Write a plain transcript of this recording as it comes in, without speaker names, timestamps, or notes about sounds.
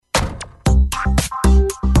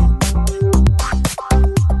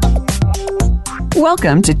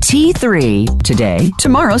Welcome to T3, Today,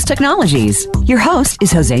 Tomorrow's Technologies. Your host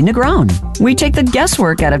is Jose Negron. We take the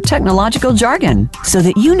guesswork out of technological jargon so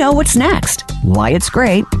that you know what's next, why it's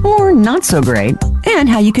great or not so great, and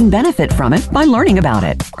how you can benefit from it by learning about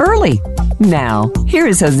it early. Now, here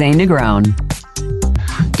is Jose Negron.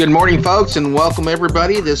 Good morning, folks, and welcome,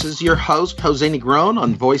 everybody. This is your host, Jose Negron,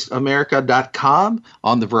 on VoiceAmerica.com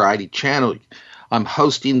on the Variety Channel. I'm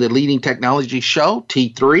hosting the leading technology show,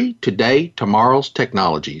 T3, Today, Tomorrow's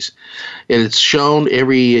Technologies. It's shown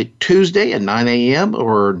every Tuesday at 9 a.m.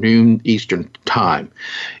 or noon Eastern Time.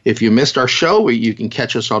 If you missed our show, you can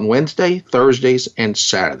catch us on Wednesday, Thursdays, and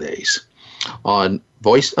Saturdays on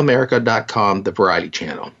VoiceAmerica.com, the Variety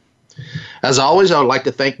Channel. As always, I would like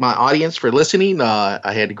to thank my audience for listening. I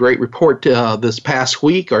had a great report this past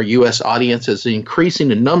week. Our U.S. audience is increasing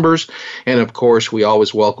in numbers, and of course, we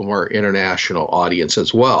always welcome our international audience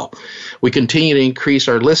as well. We continue to increase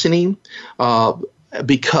our listening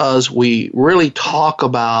because we really talk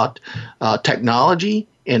about technology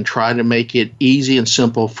and try to make it easy and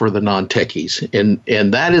simple for the non-techies.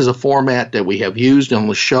 And that is a format that we have used on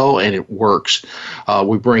the show, and it works.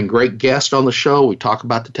 We bring great guests on the show. We talk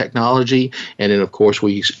about the technology, and then, of course,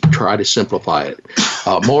 we try to simplify it.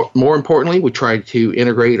 More importantly, we try to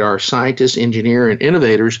integrate our scientists, engineers, and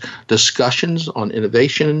innovators' discussions on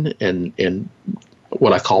innovation and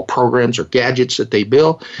what I call programs or gadgets that they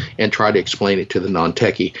build, and try to explain it to the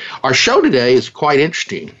non-techie. Our show today is quite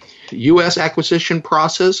interesting. U.S. acquisition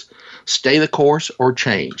process, stay the course, or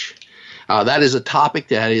change. That is a topic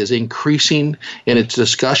that is increasing in its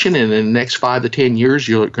discussion, and in the next 5 to 10 years,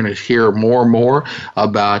 you're going to hear more and more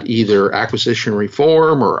about either acquisition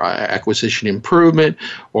reform or acquisition improvement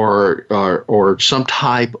or some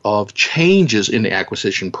type of changes in the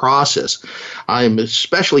acquisition process. I'm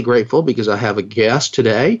especially grateful because I have a guest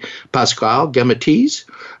today, Pascal Gamatiz,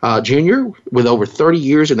 Jr., with over 30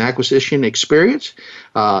 years in acquisition experience,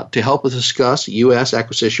 to help us discuss the U.S.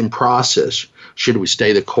 acquisition process. Should we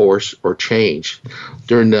stay the course or change?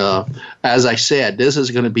 As I said, this is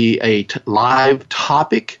going to be a live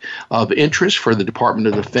topic of interest for the Department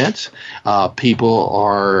of Defense. People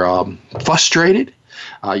are frustrated.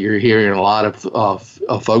 You're hearing a lot of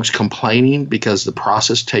folks complaining because the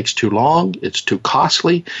process takes too long, it's too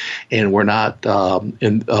costly, and we're not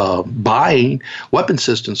buying weapon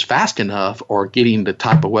systems fast enough or getting the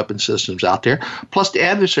type of weapon systems out there. Plus, the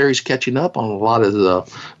adversary's catching up on a lot of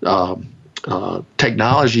the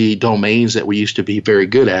technology domains that we used to be very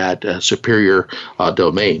good at, superior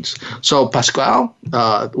domains. So, Pascal,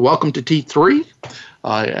 welcome to T3.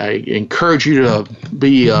 I encourage you to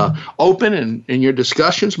be open in your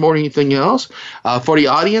discussions more than anything else. For the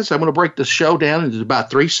audience, I'm going to break the show down into about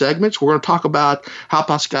 3 segments. We're going to talk about how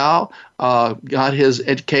Pascal got his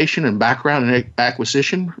education and background in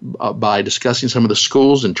acquisition by discussing some of the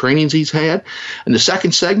schools and trainings he's had. In the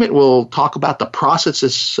second segment, we'll talk about the process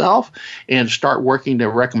itself and start working the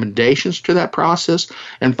recommendations to that process.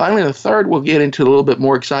 And finally, the third, we'll get into a little bit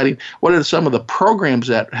more exciting. What are some of the programs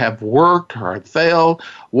that have worked or have failed?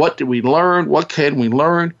 What did we learn? What can we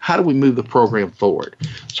learn? How do we move the program forward?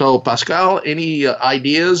 So, Pascal, any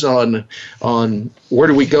ideas on where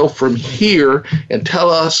do we go from here? And tell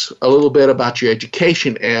us a little bit about your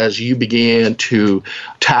education as you began to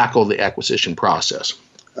tackle the acquisition process.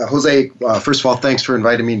 Jose, first of all, thanks for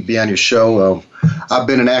inviting me to be on your show. I've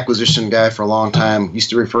been an acquisition guy for a long time. Used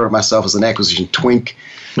to refer to myself as an acquisition twink.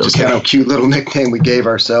 Just kind of a cute little nickname we gave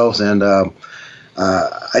ourselves. And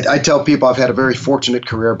I tell people I've had a very fortunate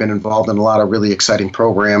career. I've been involved in a lot of really exciting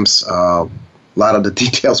programs. A lot of the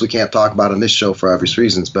details we can't talk about on this show for obvious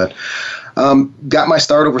reasons. But got my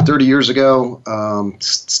start over 30 years ago.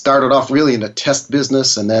 Started off really in the test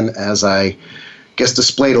business, and then as I guess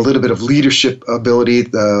displayed a little bit of leadership ability,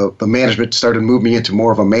 the management started moving me into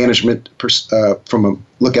more of a management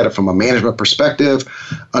look at it from a management perspective,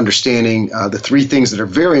 understanding the 3 things that are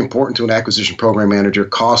very important to an acquisition program manager: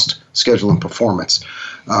 cost, schedule, and performance.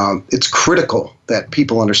 It's critical that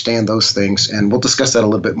people understand those things, and we'll discuss that a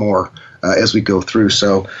little bit more as we go through.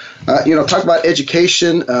 So, talk about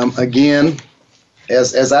education. Again,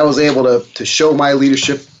 as I was able to show my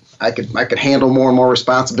leadership, I could handle more and more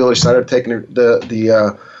responsibility. Started taking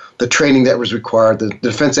the training that was required. The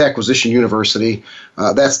Defense Acquisition University,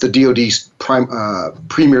 that's the DoD's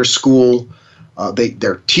premier school.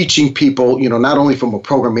 They're teaching people, not only from a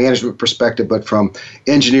program management perspective, but from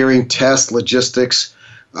engineering, test, logistics,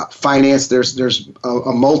 finance. There's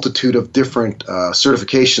a multitude of different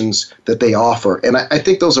certifications that they offer, and I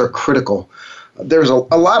think those are critical. There's a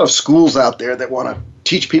lot of schools out there that want to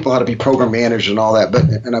teach people how to be program managers and all that,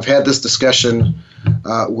 and I've had this discussion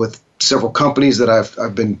with several companies that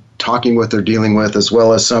I've been talking with or dealing with, as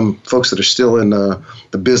well as some folks that are still in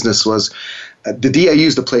the business, was the DIU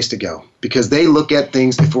is the place to go, because they look at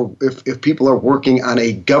things. If people are working on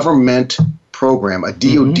a government program, a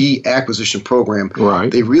DoD acquisition program,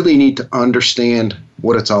 right, they really need to understand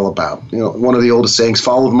what it's all about. You know, one of the oldest sayings,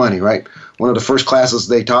 follow the money, right? One of the first classes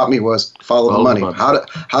they taught me was follow the money.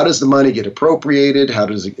 How does the money get appropriated?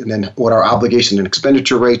 And then what our obligation and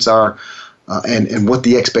expenditure rates are, and what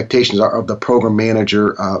the expectations are of the program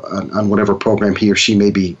manager on whatever program he or she may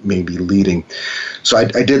be leading. So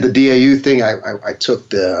I did the DIU thing. I took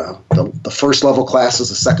the first level classes,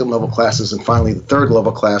 the second level classes, and finally the third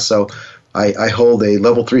level class. So I hold a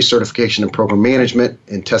level 3 certification in program management,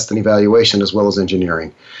 in test and evaluation, as well as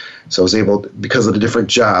engineering. So I was able, because of the different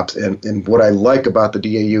jobs, and what I like about the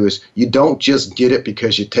DIU is you don't just get it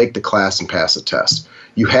because you take the class and pass a test.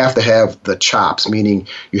 You have to have the chops, meaning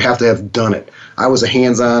you have to have done it. I was a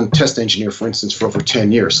hands-on test engineer, for instance, for over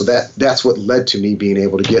 10 years. So that's what led to me being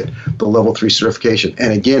able to get the level 3 certification.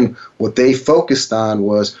 And again, what they focused on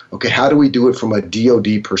was, okay, how do we do it from a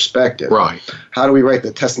DoD perspective? Right. How do we write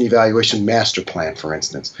the test and evaluation master plan, for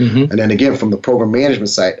instance? Mm-hmm. And then again, from the program management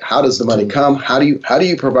side, how does the money come? How do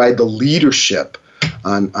you provide the leadership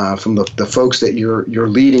on from the folks that you're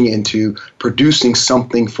leading into producing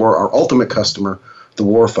something for our ultimate customer, the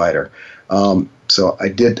warfighter? So I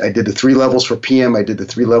did the 3 levels for PM. I did the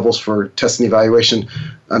 3 levels for test and evaluation.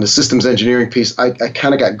 On the systems engineering piece, I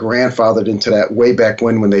kind of got grandfathered into that way back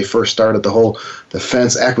when they first started the whole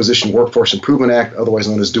Defense Acquisition Workforce Improvement Act, otherwise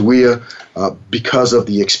known as DWIA, because of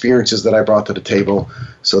the experiences that I brought to the table.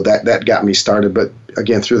 So that got me started. But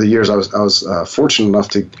again, through the years, I was fortunate enough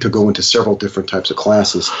to go into several different types of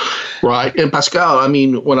classes. Right. And Pascal, I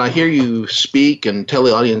mean, when I hear you speak and tell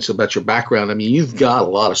the audience about your background, I mean, you've got a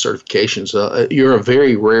lot of certifications. You're a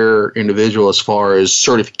very rare individual as far as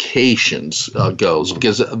certifications goes,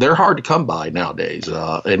 because they're hard to come by nowadays.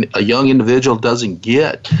 And a young individual doesn't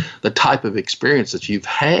get the type of experience that you've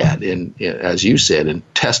had in, as you said, in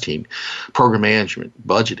testing, program management,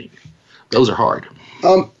 budgeting. Those are hard.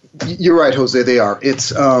 You're right, Jose. They are.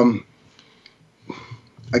 It's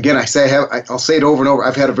again, I'll say it over and over.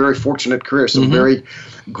 I've had a very fortunate career. Some very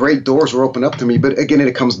great doors were opened up to me. But again,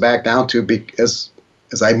 it comes back down to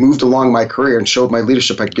as I moved along my career and showed my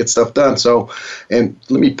leadership, I could get stuff done. So, and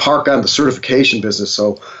let me park on the certification business.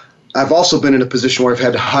 So, I've also been in a position where I've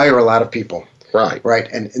had to hire a lot of people. Right.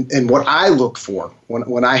 And what I look for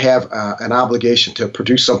when I have an obligation to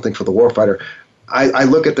produce something for the warfighter, I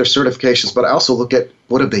look at their certifications, but I also look at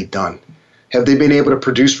what have they done. Have they been able to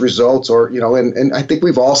produce results? Or, and I think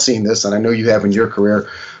we've all seen this, and I know you have in your career,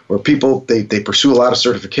 where people, they pursue a lot of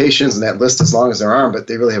certifications and that list as long as their arm, but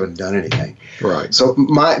they really haven't done anything. Right. So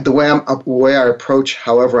the way I approach,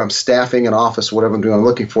 however I'm staffing an office, whatever I'm doing, I'm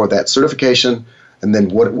looking for that certification, and then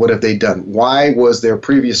what have they done? Why was their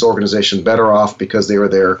previous organization better off because they were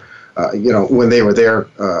there, when they were there,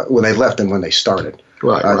 when they left and when they started?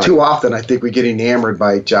 Right. Too often, I think we get enamored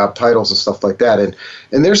by job titles and stuff like that, and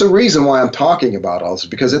there's a reason why I'm talking about all this,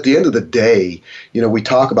 because at the end of the day, we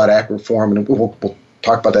talk about act reform, and we'll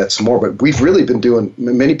talk about that some more. But we've really been doing.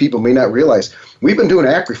 Many people may not realize we've been doing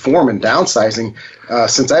act reform and downsizing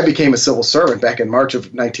since I became a civil servant back in March of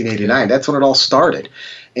 1989. That's when it all started,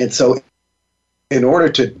 and so in order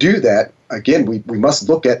to do that, again, we must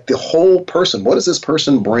look at the whole person. What does this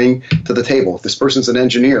person bring to the table? If this person's an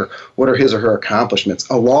engineer, what are his or her accomplishments?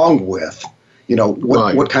 Along with,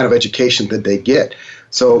 what kind of education did they get?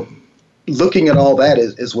 So looking at all that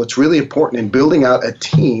is what's really important in building out a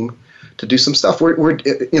team to do some stuff.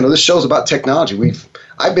 This show's about technology.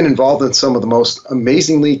 I've been involved in some of the most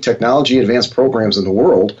amazingly technology advanced programs in the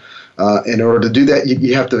world. In order to do that,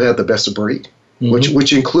 you have to have the best of breed,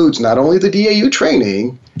 which includes not only the DIU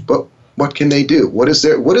training, but what can they do? What is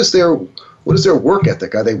their work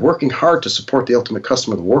ethic? Are they working hard to support the ultimate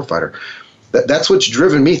customer, the warfighter? That's what's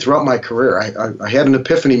driven me throughout my career. I had an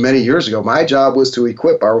epiphany many years ago. My job was to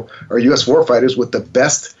equip our U.S. warfighters with the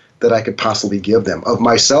best that I could possibly give them of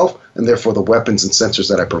myself, and therefore the weapons and sensors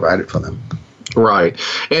that I provided for them. Right.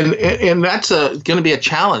 And that's going to be a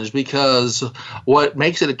challenge, because what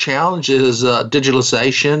makes it a challenge is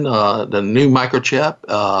digitalization, the new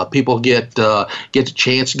microchip. People get a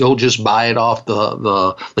chance to go just buy it off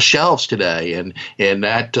the shelves today. And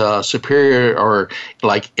that superior, or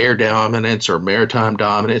like air dominance or maritime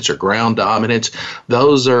dominance or ground dominance,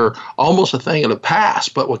 those are almost a thing of the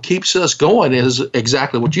past. But what keeps us going is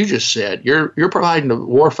exactly what you just said. You're providing the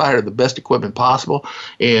warfighter the best equipment possible.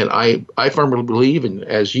 And I firmly firmly believe, and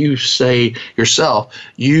as you say yourself,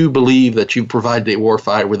 you believe that you provide the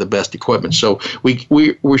warfighter with the best equipment. So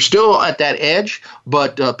we're still at that edge,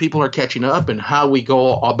 but people are catching up, and how we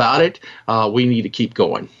go about it, we need to keep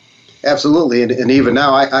going. Absolutely, and even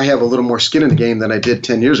now, I have a little more skin in the game than I did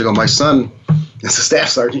 10 years ago. My son is a staff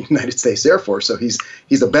sergeant in the United States Air Force, so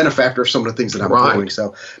he's a benefactor of some of the things that I'm doing.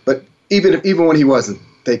 So, but even when he wasn't,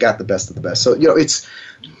 they got the best of the best. So it's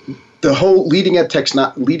the whole leading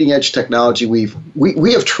edge technology.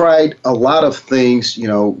 We have tried a lot of things,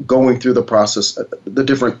 going through the process, the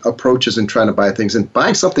different approaches in trying to buy things, and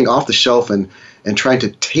buying something off the shelf and trying to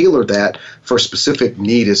tailor that for a specific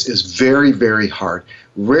need is very, very hard.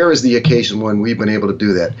 Rare is the occasion when we've been able to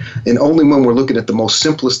do that, and only when we're looking at the most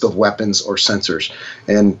simplest of weapons or sensors.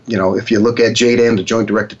 And if you look at JDAM, the Joint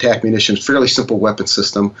Direct Attack Munition, fairly simple weapon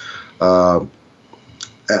system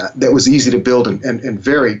that was easy to build and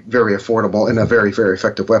very, very affordable, and a very, very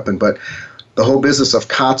effective weapon. But the whole business of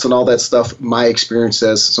COTS and all that stuff, my experience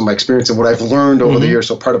and what I've learned over the years,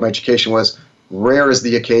 so part of my education was, rare is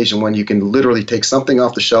the occasion when you can literally take something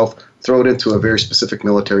off the shelf, throw it into a very specific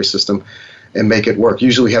military system, and make it work.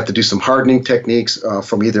 Usually we have to do some hardening techniques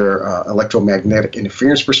from either electromagnetic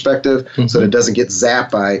interference perspective, so that it doesn't get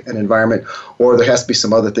zapped by an environment, or there has to be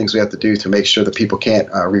some other things we have to do to make sure that people can't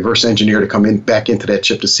reverse engineer to come back into that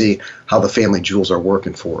chip to see how the family jewels are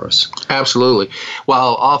working for us. Absolutely.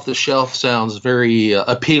 While off the shelf sounds very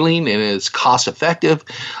appealing and is cost effective,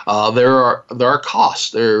 there are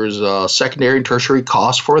costs. There's secondary and tertiary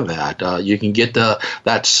costs for that. You can get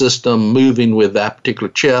that system moving with that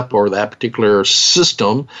particular chip or that particular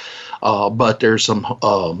system, but there's some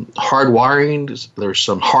hard wiring, there's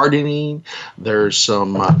some hardening, there's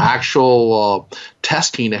some actual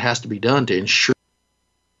testing that has to be done to ensure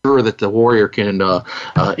that the warrior can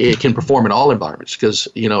perform in all environments, because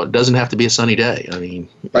it doesn't have to be a sunny day. I mean,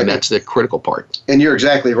 right. And that's the critical part. And you're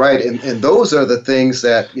exactly right. And those are the things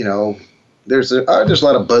that there's a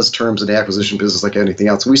lot of buzz terms in the acquisition business, like anything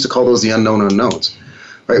else. We used to call those the unknown unknowns.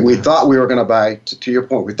 Right, we thought we were going to buy, to your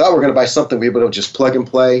point, we thought we were going to buy something we would able to just plug and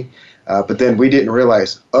play, but then we didn't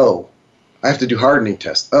realize, I have to do hardening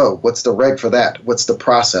tests. What's the reg for that? What's the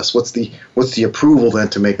process? What's the approval then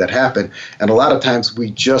to make that happen? And a lot of times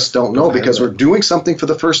we just don't know, because we're doing something for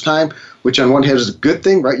the first time, which on one hand is a good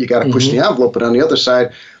thing, right? You got to push the envelope, but on the other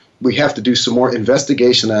side, we have to do some more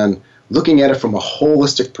investigation on looking at it from a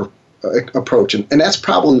holistic approach, and that's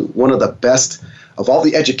probably one of the best. Of all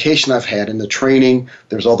the education I've had in the training,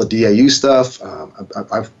 there's all the DIU stuff.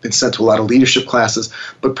 I've been sent to a lot of leadership classes,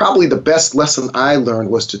 but probably the best lesson I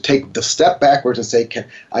learned was to take the step backwards and say,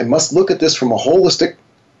 I must look at this from a holistic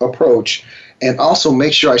approach, and also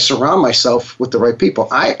make sure I surround myself with the right people.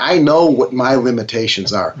 I know what my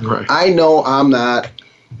limitations are. Right. I know I'm not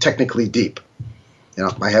technically deep.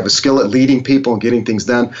 I have a skill at leading people and getting things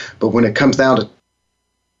done, but when it comes down to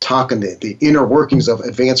talking the inner workings of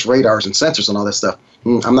advanced radars and sensors and all that stuff,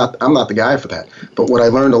 I'm not the guy for that. But what I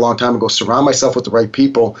learned a long time ago, surround myself with the right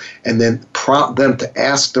people, and then prompt them to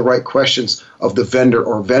ask the right questions of the vendor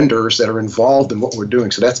or vendors that are involved in what we're doing.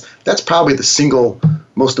 So that's probably the single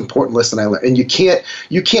most important lesson I learned. And you can't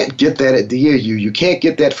get that at DAU. You can't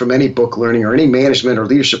get that from any book learning or any management or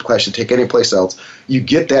leadership class you take any place else. You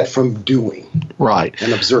get that from doing. Right.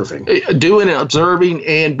 And observing. Doing and observing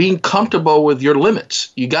and being comfortable with your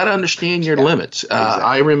limits. You got to understand your limits. Exactly.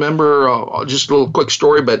 I remember just a little quick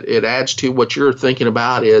story, but it adds to what you're thinking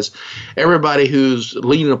about, is everybody who's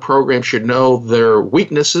leading a program should know their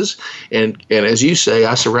weaknesses. And as you say,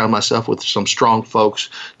 I surround myself with some strong folks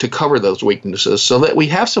to cover those weaknesses so that we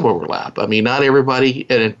have some overlap. I mean, not everybody,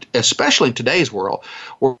 and especially in today's world,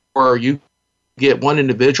 where you get one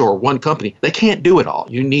individual or one company, they can't do it all.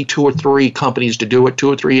 You need 2 or 3 companies to do it, 2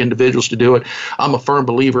 or 3 individuals to do it. I'm a firm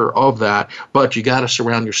believer of that, but you got to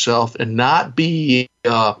surround yourself and not be,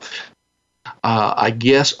 I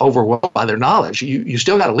guess, overwhelmed by their knowledge. You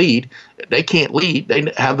still got to lead. They can't lead.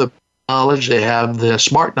 They have the knowledge, they have the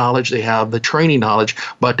smart knowledge, they have the training knowledge,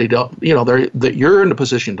 but they don't. You're in the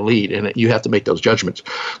position to lead, and you have to make those judgments.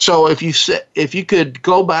 So if you could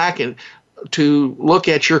go back and to look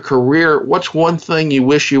at your career, what's one thing you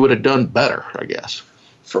wish you would have done better? I guess.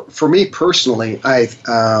 For me personally, I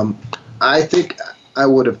think I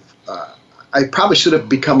would have. I probably should have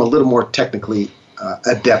become a little more technically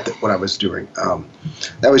adept at what I was doing.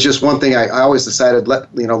 That was just one thing I always decided,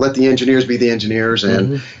 let the engineers be the engineers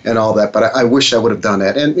and all that, but I wish I would have done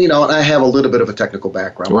that. And I have a little bit of a technical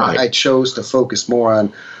background. Right. I chose to focus more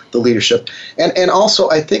on the leadership. And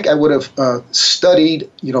also I think I would have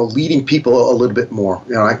studied, leading people a little bit more.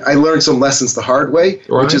 I learned some lessons the hard way,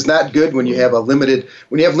 right, which is not good when you have limited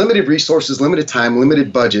resources, limited time,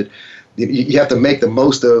 limited budget. you have to make the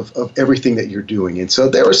most of everything that you're doing. And so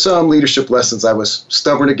there were some leadership lessons I was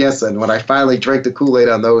stubborn against, and when I finally drank the Kool-Aid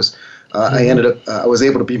on those, I was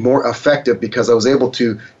able to be more effective because I was able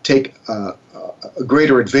to take a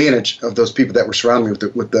greater advantage of those people that were surrounding me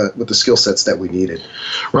with the skill sets that we needed.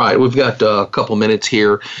 Right. We've got a couple minutes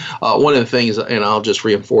here. One of the things, and I'll just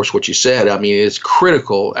reinforce what you said, I mean, it's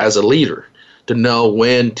critical as a leader to know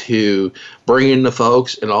when to bring in the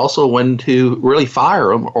folks and also when to really fire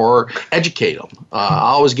them or educate them.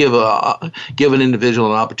 I always give an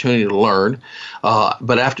individual an opportunity to learn,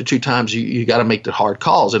 but after 2 times, you got to make the hard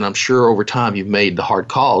calls. And I'm sure over time you've made the hard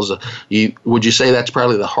calls. Would you say that's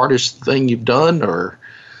probably the hardest thing you've done, or?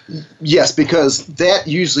 Yes, because that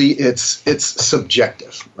usually it's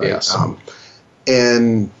subjective, right? Yes.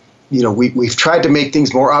 And we've tried to make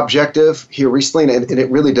things more objective here recently, and it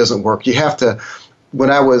really doesn't work. You have to. When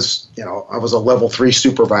I was a level 3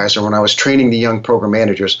 supervisor, when I was training the young program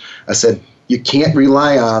managers, I said, you can't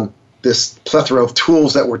rely on this plethora of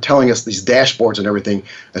tools that were telling us, these dashboards and everything.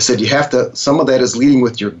 I said, some of that is leading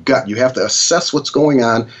with your gut. You have to assess what's going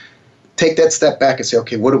on, take that step back and say,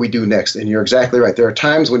 okay, what do we do next? And you're exactly right. There are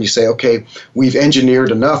times when you say, okay, we've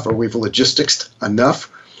engineered enough or we've logisticsed enough,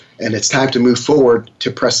 and it's time to move forward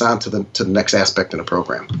to press on to the next aspect in a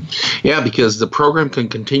program. Yeah, because the program can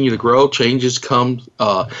continue to grow. Changes come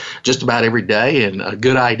just about every day, and a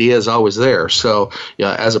good idea is always there. So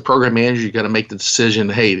as a program manager, you got to make the decision,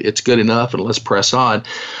 hey, it's good enough, and let's press on.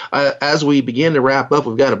 As we begin to wrap up,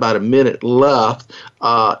 we've got about a minute left.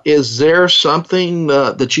 Is there something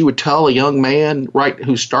that you would tell a young man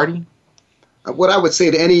who's starting? What I would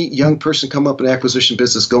say to any young person come up in acquisition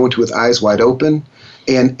business, go into with eyes wide open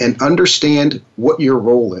and understand what your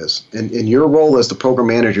role is. And your role as the program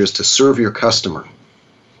manager is to serve your customer.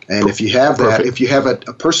 And if you have that, Perfect. If you have a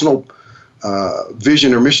personal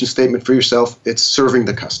vision or mission statement for yourself, it's serving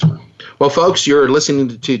the customer. Well, folks, you're listening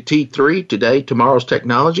to T3 Today, Tomorrow's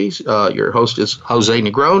Technologies. Your host is Jose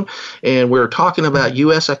Negron, and we're talking about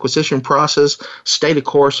U.S. acquisition process, state of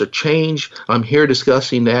course of change. I'm here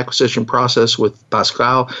discussing the acquisition process with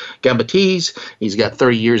Pascal Gambatiz. He's got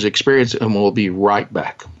 30 years experience, and we'll be right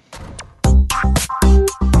back.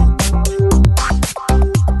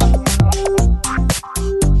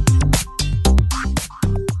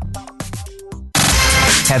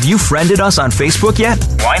 Have you friended us on Facebook yet?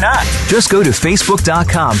 Why not? Just go to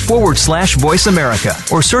facebook.com/Voice America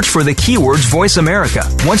or search for the keywords Voice America.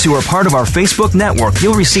 Once you are part of our Facebook network,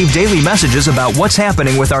 you'll receive daily messages about what's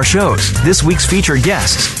happening with our shows, this week's featured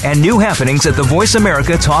guests, and new happenings at the Voice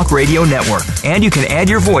America Talk Radio Network. And you can add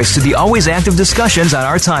your voice to the always active discussions on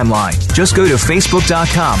our timeline. Just go to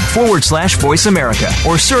facebook.com/Voice America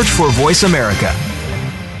or search for Voice America.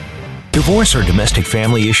 Divorce or domestic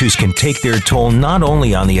family issues can take their toll not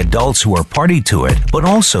only on the adults who are party to it, but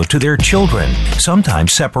also to their children.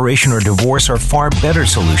 Sometimes separation or divorce are far better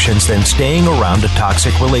solutions than staying around a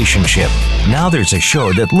toxic relationship. Now there's a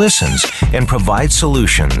show that listens and provides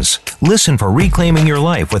solutions. Listen for Reclaiming Your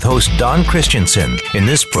Life with host Don Christensen. In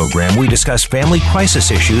this program, we discuss family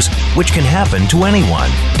crisis issues which can happen to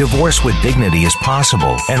anyone. Divorce with dignity is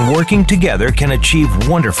possible, and working together can achieve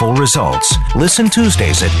wonderful results. Listen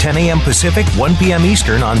Tuesdays at 10 a.m. Pacific, 1 p.m.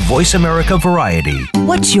 Eastern on Voice America Variety.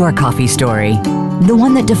 What's your coffee story? The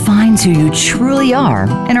one that defines who you truly are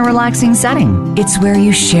in a relaxing setting. It's where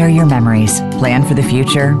you share your memories, plan for the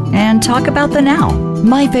future, and talk about the now.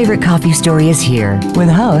 My Favorite Coffee Story is here with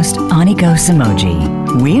host Aniko Samoji.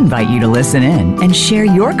 We invite you to listen in and share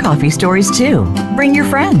your coffee stories too. Bring your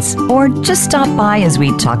friends or just stop by as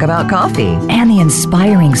we talk about coffee and the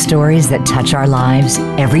inspiring stories that touch our lives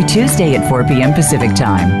every Tuesday at 4 p.m. Pacific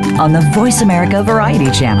Time on the Voice America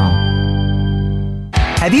Variety Channel.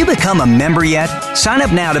 Have you become a member yet? Sign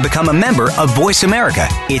up now to become a member of Voice America.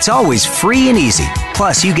 It's always free and easy.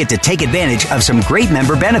 Plus, you get to take advantage of some great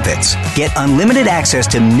member benefits. Get unlimited access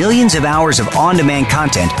to millions of hours of on-demand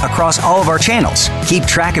content across all of our channels. Keep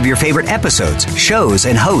track of your favorite episodes, shows,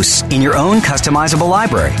 and hosts in your own customizable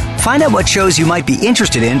library. Find out what shows you might be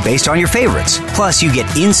interested in based on your favorites. Plus, you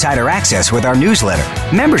get insider access with our newsletter.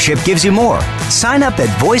 Membership gives you more. Sign up at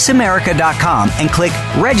voiceamerica.com and click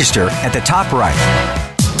register at the top right.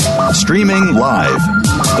 Streaming live,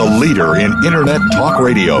 the leader in Internet Talk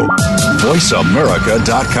Radio,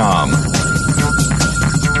 voiceamerica.com.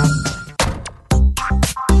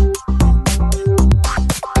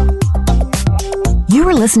 You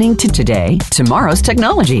are listening to Today, Tomorrow's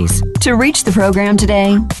Technologies. To reach the program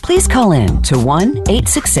today, please call in to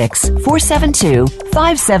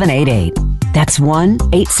 1-866-472-5788. That's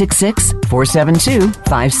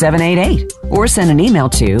 1-866-472-5788. Or send an email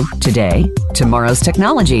to Today, Tomorrow's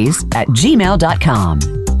Technologies @gmail.com.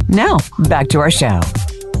 Now, back to our show.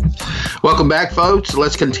 Welcome back, folks.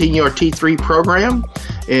 Let's continue our T3 program.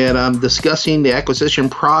 And I'm discussing the acquisition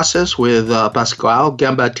process with Pascal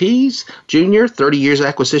Gambatiz Jr., 30 years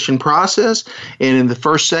acquisition process. And in the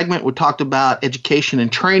first segment, we talked about education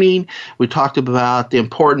and training. We talked about the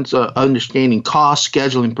importance of understanding cost,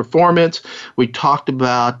 scheduling, performance. We talked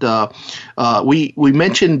about, we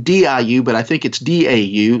mentioned DIU, but I think it's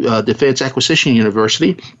DAU, Defense Acquisition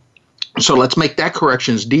University. So let's make that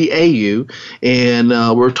correction. It's DAU, and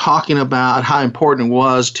we're talking about how important it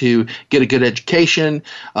was to get a good education,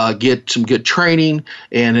 get some good training,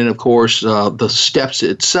 and then, of course, the steps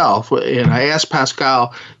itself. And I asked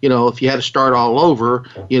Pascal, if you had to start all over,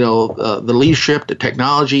 the leadership, the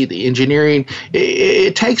technology, the engineering,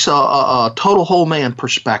 it takes a total whole man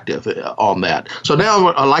perspective on that. So now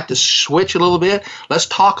I'd like to switch a little bit. Let's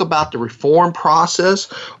talk about the reform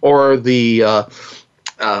process, or the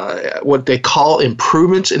what they call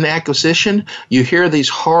improvements in acquisition. You hear these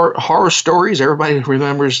horror stories. Everybody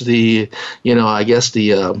remembers the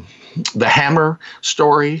hammer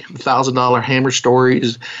story, the $1,000 hammer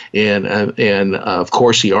stories, and of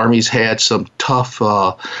course the Army's had some tough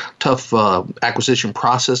acquisition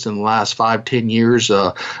process in the last 5-10 years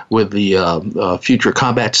with the Future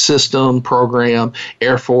Combat System program.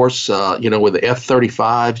 Air Force, with the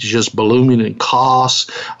F-35 just ballooning in costs.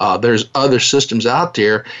 There's other systems out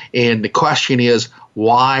there, and the question is,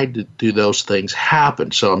 why do those things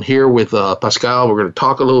happen? So I'm here with Pascal. We're going to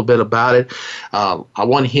talk a little bit about it. I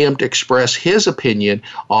want him to express his opinion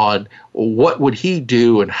on what would he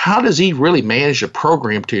do and how does he really manage a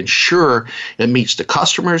program to ensure it meets the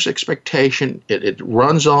customer's expectation, it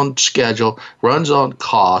runs on schedule, runs on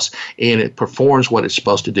cost, and it performs what it's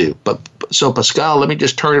supposed to do. So Pascal, let me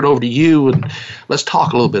just turn it over to you and let's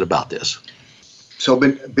talk a little bit about this. So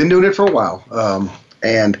been doing it for a while,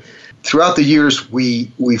 and throughout the years,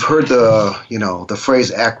 we've heard the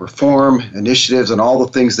phrase "act reform" initiatives and all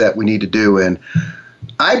the things that we need to do, and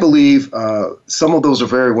I believe some of those are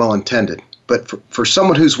very well intended. But for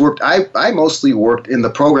someone who's worked, I mostly worked in the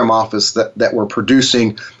program office that were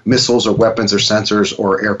producing missiles or weapons or sensors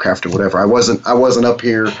or aircraft or whatever. I wasn't up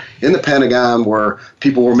here in the Pentagon where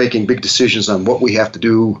people were making big decisions on what we have to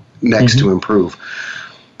do next to improve.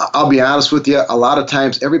 I'll be honest with you, a lot of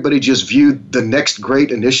times everybody just viewed the next great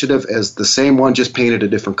initiative as the same one, just painted a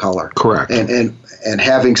different color. Correct. And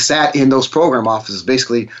having sat in those program offices,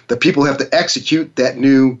 basically the people who have to execute that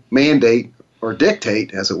new mandate or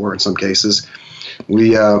dictate, as it were in some cases,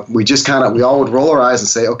 we all would roll our eyes and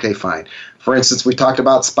say, okay, fine. For instance, we talked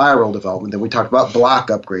about spiral development, then we talked about block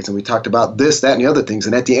upgrades, and we talked about this, that, and the other things.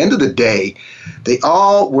 And at the end of the day, they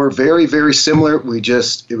all were very, very similar.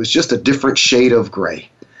 It was just a different shade of gray.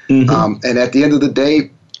 Mm-hmm. And at the end of the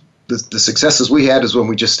day, the successes we had is when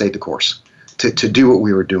we just stayed the course to do what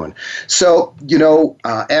we were doing. So,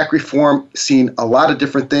 AC reform, seen a lot of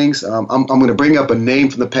different things. I'm going to bring up a name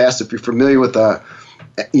from the past. If you're familiar with,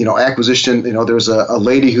 acquisition, there was a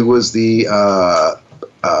lady who was the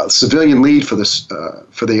civilian lead for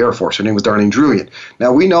the Air Force. Her name was Darlene Druyan.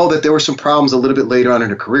 Now, we know that there were some problems a little bit later on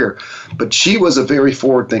in her career, but she was a very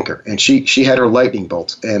forward thinker, and she had her lightning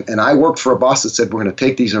bolts. And I worked for a boss that said, we're going to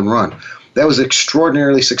take these and run. That was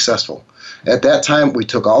extraordinarily successful. At that time, we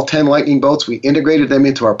took all 10 lightning bolts, we integrated them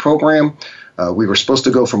into our program. We were supposed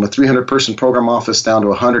to go from a 300-person program office down to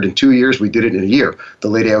 100 in 2 years. We did it in a year. The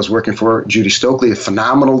lady I was working for, Judy Stokely, a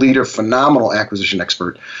phenomenal leader, phenomenal acquisition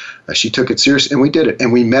expert, she took it serious, and we did it.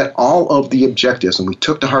 And we met all of the objectives, and we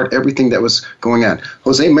took to heart everything that was going on.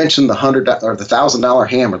 Jose mentioned the $100 or the $1,000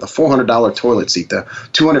 hammer, the $400 toilet seat, the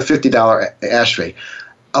 $250 ashtray.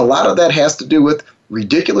 A lot of that has to do with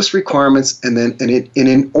ridiculous requirements and then an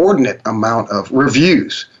inordinate amount of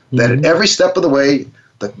reviews that at every step of the way,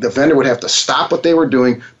 the vendor would have to stop what they were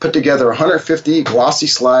doing, put together 150 glossy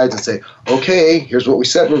slides and say, okay, here's what we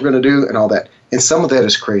said we're going to do and all that. And some of that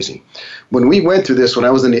is crazy. When we went through this, when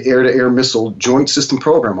I was in the Air-to-Air Missile Joint System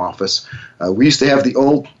Program Office, we used to have the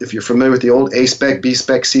old, if you're familiar with the old A-spec,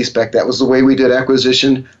 B-spec, C-spec, that was the way we did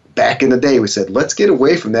acquisition back in the day. We said, let's get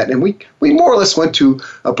away from that. And we more or less went to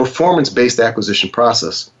a performance-based acquisition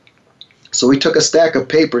process. So we took a stack of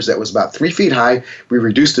papers that was about 3 feet high. We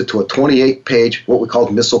reduced it to a 28-page, what we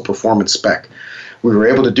called missile performance spec. We were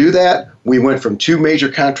able to do that. We went from 2 major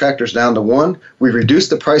contractors down to 1. We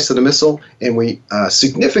reduced the price of the missile, and we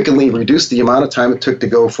significantly reduced the amount of time it took to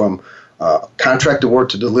go from contract award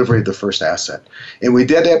to delivery of the first asset. And we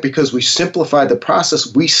did that because we simplified the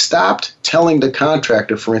process. We stopped telling the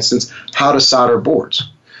contractor, for instance, how to solder boards.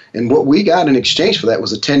 And what we got in exchange for that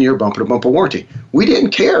was a 10-year bumper-to-bumper warranty. We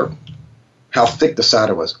didn't care how thick the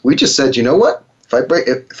solder was. We just said, you know what?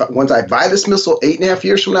 Once I buy this missile 8.5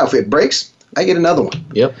 years from now, if it breaks, I get another one.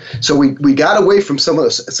 Yep. So we got away from some of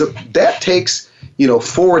those. So that takes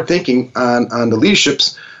forward thinking on the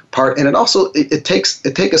leadership's part, and it takes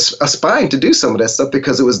a spine to do some of that stuff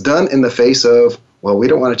because it was done in the face of, well, we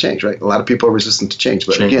don't want to change, right? A lot of people are resistant to change,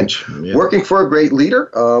 but again, working for a great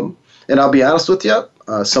leader, and I'll be honest with you,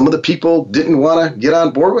 some of the people didn't want to get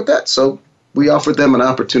on board with that, so we offered them an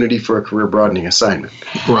opportunity for a career broadening assignment.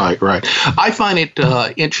 Right. I find it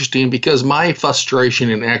interesting because my frustration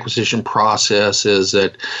in the acquisition process is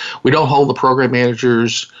that we don't hold the program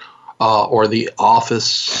managers or the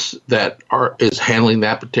office that is handling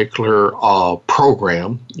that particular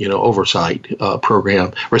program, oversight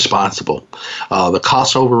program responsible. The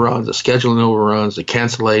cost overruns, the scheduling overruns, the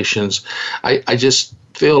cancellations. I just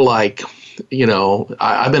feel like,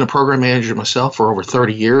 I've been a program manager myself for over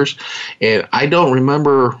 30 years, and I don't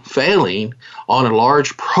remember failing on a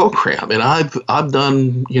large program. And I've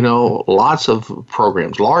done, lots of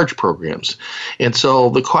programs, large programs. And so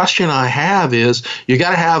the question I have is, you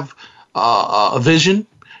got to have a vision,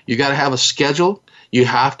 you got to have a schedule, you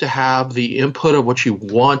have to have the input of what you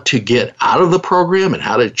want to get out of the program and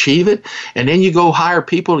how to achieve it, and then you go hire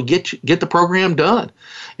people to get the program done.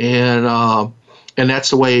 And that's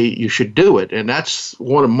the way you should do it. And that's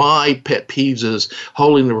one of my pet peeves, is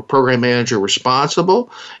holding the program manager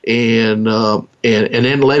responsible and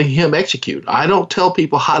then letting him execute. I don't tell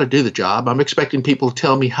people how to do the job. I'm expecting people to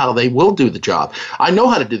tell me how they will do the job. I know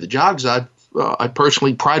how to do the job because I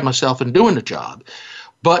personally pride myself in doing the job.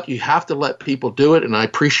 But you have to let people do it, and I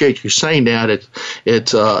appreciate you saying that.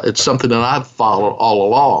 It's something that I've followed all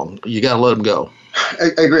along. You got to let them go. I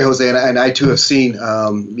agree, Jose, and I too have seen,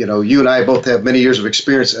 you and I both have many years of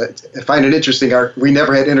experience. I find it interesting, we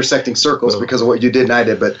never had intersecting circles because of what you did and I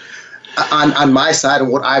did, but on my side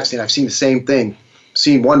and what I've seen the same thing.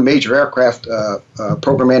 Seen one major aircraft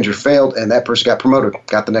program manager failed, and that person got promoted,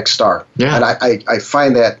 got the next star. Yeah. And I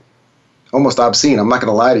find that almost obscene. I'm not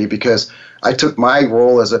going to lie to you, because I took my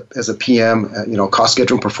role as a PM, cost,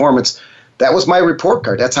 schedule, and performance. That was my report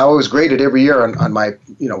card. That's how I was graded every year on my,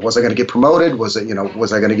 was I going to get promoted? Was I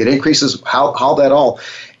going to get increases? How that all,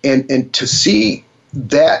 and to see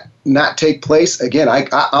that not take place again,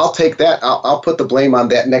 I'll take that. I'll put the blame on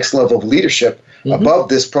that next level of leadership above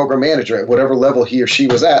this program manager at whatever level he or she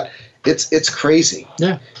was at. It's crazy.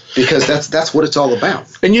 Yeah. Because that's what it's all about.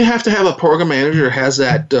 And you have to have a program manager who has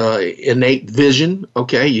that innate vision.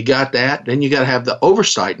 Okay, you got that. Then you got to have the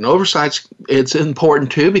oversight. And it's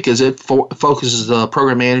important too, because it focuses the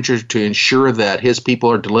program manager to ensure that his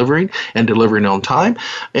people are delivering on time.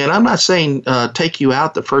 And I'm not saying take you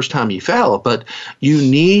out the first time you fail, but you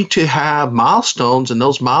need to have milestones, and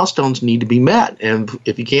those milestones need to be met. And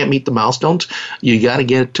if you can't meet the milestones, you got to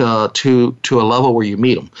get to a level where you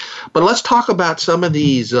meet them. But let's talk about some of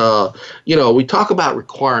these. We talk about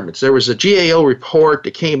requirements. There was a GAO report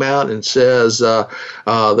that came out and says the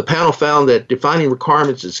panel found that defining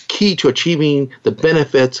requirements is key to achieving the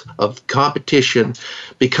benefits of competition,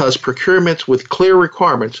 because procurements with clear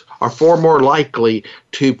requirements are far more likely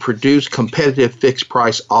to produce competitive fixed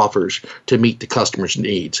price offers to meet the customer's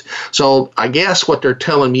needs. So I guess what they're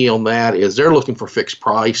telling me on that is they're looking for fixed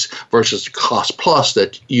price versus cost plus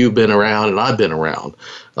that you've been around and I've been around.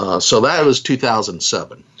 So that was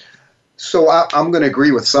 2007. So I'm going to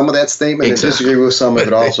agree with some of that statement and disagree with some of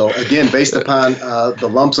it also. Again, based upon the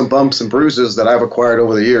lumps and bumps and bruises that I've acquired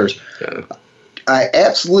over the years, I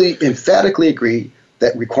absolutely emphatically agree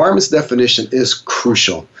that requirements definition is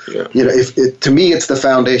crucial. Yeah. To me, it's the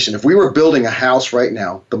foundation. If we were building a house right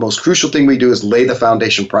now, the most crucial thing we do is lay the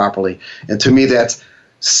foundation properly. And to me, that's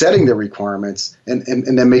setting the requirements and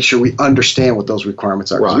then make sure we understand what those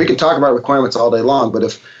requirements are. Right. We can talk about requirements all day long, but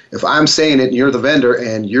if I'm saying it and you're the vendor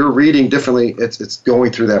and you're reading differently, it's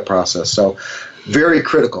going through that process. So very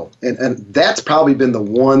critical. And that's probably been the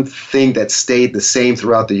one thing that stayed the same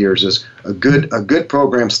throughout the years, is a good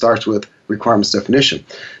program starts with requirements definition.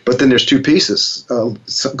 But then there's two pieces,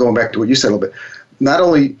 going back to what you said a little bit. Not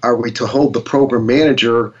only are we to hold the program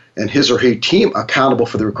manager and his or her team accountable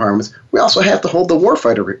for the requirements, we also have to hold the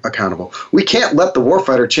warfighter accountable. We can't let the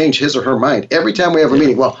warfighter change his or her mind every time we have a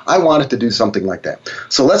meeting. Well, I wanted to do something like that.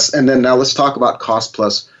 So let's talk about cost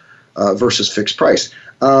plus versus fixed price.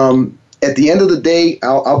 At the end of the day,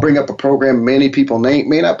 I'll bring up a program many people may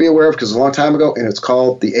not be aware of because it was a long time ago, and it's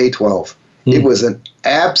called the A-12. It was an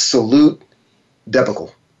absolute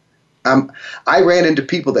debacle. I ran into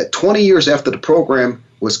people that 20 years after the program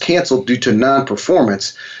was canceled due to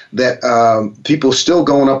non-performance, that people still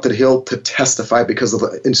going up to the Hill to testify because of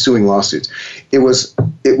the ensuing lawsuits. It was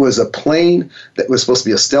a plane that was supposed to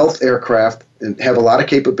be a stealth aircraft and have a lot of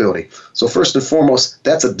capability. So first and foremost,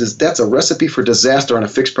 that's a recipe for disaster on a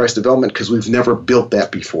fixed price development because we've never built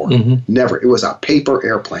that before. Never. It was a paper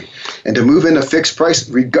airplane. And to move into fixed price,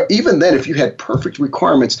 even then, if you had perfect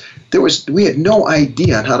requirements, we had no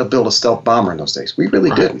idea on how to build a stealth bomber in those days. We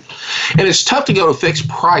really didn't. And it's tough to go to fixed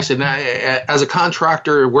price. And as a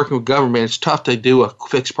contractor working with government, it's tough to do a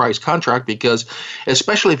fixed price contract because,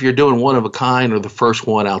 especially if you're doing one of a kind or the first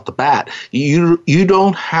one out the bat, you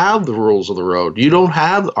don't have the rules of the road. You don't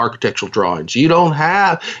have the architectural drawings.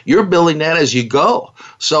 You're building that as you go.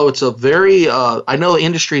 So it's a very, I know the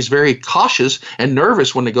industry is very cautious and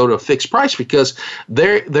nervous when they go to a fixed price because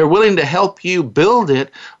they're willing to help you build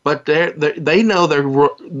it, but they know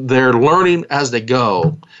they're learning as they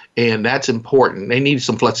go. And that's important. They need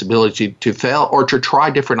some flexibility to fail or to try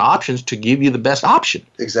different options to give you the best option.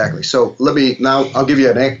 Exactly. So I'll give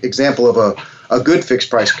you an example of a good fixed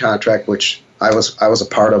price contract, which I was a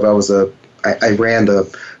part of. I ran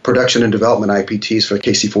the production and development IPTs for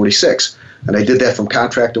KC-46, and I did that from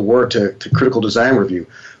contract award to critical design review.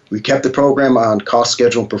 We kept the program on cost,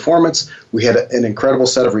 schedule, and performance. We had an incredible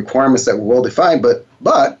set of requirements that were well defined,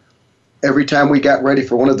 but every time we got ready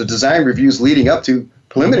for one of the design reviews leading up to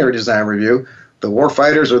preliminary design review, the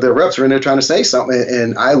warfighters or their reps were in there trying to say something,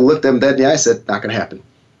 and I looked them dead in the eye and said, not going to happen.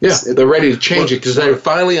 Yeah, they're ready to change it because they're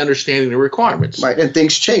finally understanding the requirements. Right, and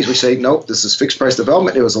things change. We say, nope, this is fixed price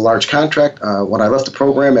development. It was a large contract. When I left the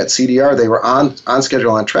program at CDR, they were on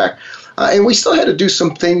schedule, on track. And we still had to do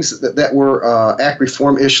some things that were Act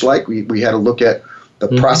Reform-ish like. We had to look at the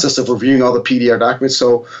process of reviewing all the PDR documents.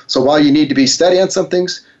 So while you need to be steady on some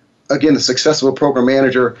things, again, the success of a program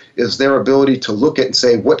manager is their ability to look at and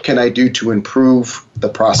say, what can I do to improve the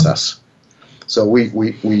process? So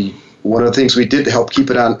one of the things we did to help keep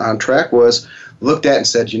it on track was looked at and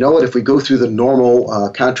said, you know what, if we go through the normal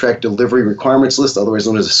contract delivery requirements list, otherwise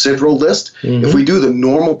known as a CIDRL list, if we do the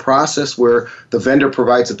normal process where the vendor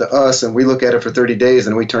provides it to us and we look at it for 30 days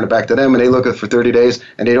and we turn it back to them and they look at it for 30 days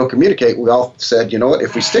and they don't communicate, we all said, you know what,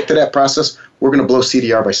 if we stick to that process, we're going to blow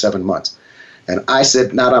CDR by 7 months. And I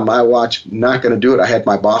said, not on my watch, not going to do it. I had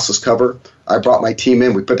my bosses cover. I brought my team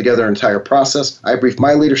in. We put together an entire process. I briefed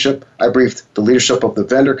my leadership. I briefed the leadership of the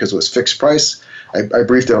vendor because it was fixed price. I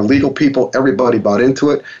briefed their legal people. Everybody bought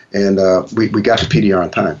into it, and we got the PDR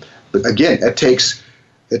on time. But again, it takes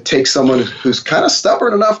someone who's kind of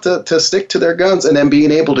stubborn enough to stick to their guns and then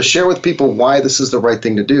being able to share with people why this is the right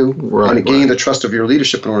thing to do and gain the trust of your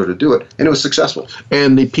leadership in order to do it. And it was successful.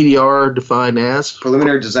 And the PDR defined as?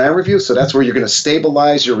 Preliminary design review. So that's where you're going to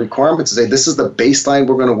stabilize your requirements and say, this is the baseline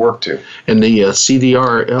we're going to work to. And the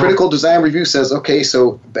CDR? Critical design review says, okay,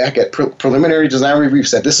 so back at preliminary design review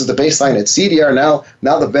said, this is the baseline. At CDR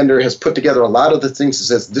now the vendor has put together a lot of the things that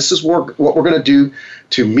says, this is what we're going to do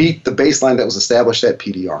to meet the baseline that was established at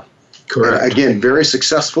PDR. Correct. And again, very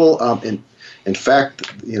successful. In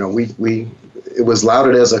fact, it was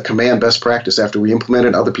lauded as a command best practice after we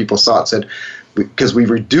implemented. Other people saw it, said, because we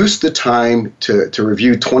reduced the time to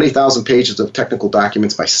review 20,000 pages of technical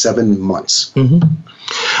documents by 7 months.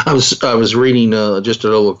 I was reading just a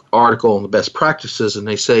little article on the best practices, and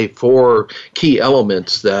they say 4 key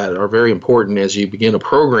elements that are very important as you begin a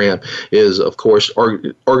program is, of course,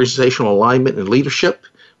 organizational alignment and leadership.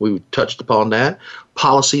 We touched upon that.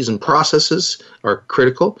 Policies and processes are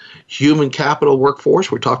critical. Human capital workforce,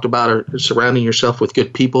 we talked about surrounding yourself with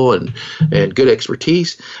good people and good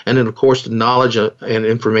expertise. And then, of course, the knowledge and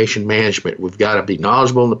information management. We've got to be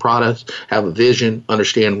knowledgeable in the product, have a vision,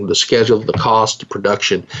 understand the schedule, the cost, the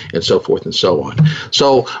production, and so forth and so on.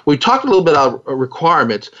 So we talked a little bit about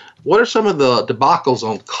requirements. What are some of the debacles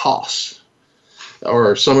on costs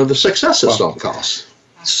or some of the successes on costs?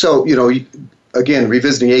 So, again,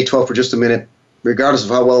 revisiting A12 for just a minute, regardless of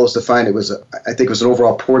how well it was defined, I think it was an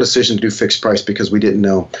overall poor decision to do fixed price because we didn't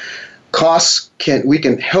know. Costs we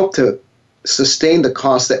can help to sustain the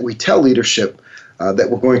costs that we tell leadership that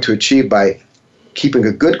we're going to achieve by keeping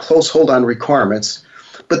a good close hold on requirements.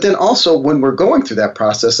 But then also when we're going through that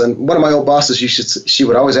process, and one of my old bosses, she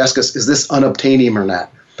would always ask us, is this unobtainium or not?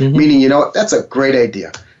 Meaning, that's a great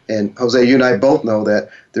idea. And Jose, you and I both know that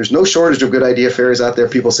there's no shortage of good idea fairies out there.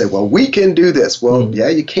 People say, well, we can do this. Well, yeah,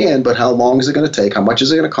 you can, but how long is it going to take? How much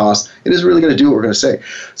is it going to cost? It is really going to do what we're going to say.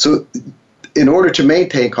 So in order to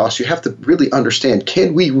maintain costs, you have to really understand,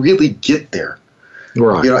 can we really get there?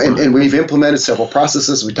 Right. And we've implemented several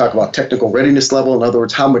processes. We talk about technical readiness level. In other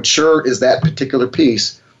words, how mature is that particular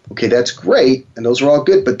piece? Okay, that's great, and those are all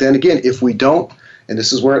good. But then again, if we don't, and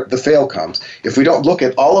this is where the fail comes. If we don't look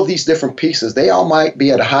at all of these different pieces, they all might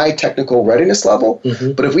be at a high technical readiness level,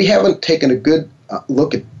 but if we haven't taken a good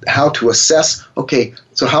look at how to assess, okay,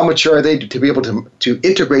 so how mature are they to be able to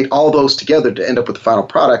integrate all those together to end up with the final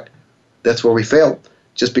product. That's where we fail.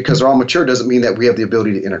 Just because they're all mature doesn't mean that we have the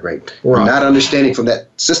ability to integrate. Right. We're not understanding from that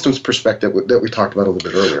systems perspective that we talked about a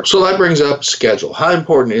little bit earlier. So that brings up schedule. How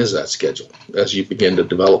important is that schedule as you begin to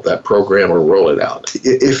develop that program or roll it out?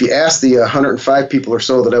 If you ask the 105 people or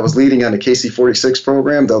so that I was leading on the KC-46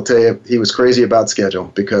 program, they'll tell you he was crazy about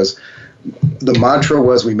schedule, because the mantra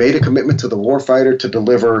was we made a commitment to the warfighter to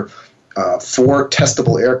deliver 4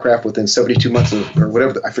 testable aircraft within 72 months or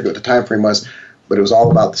whatever, I forget what the time frame was. But it was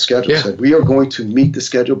all about the schedule. Yeah. So we are going to meet the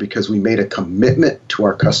schedule because we made a commitment to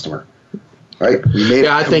our customer, right?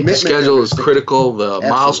 I think the schedule is critical. The Absolutely.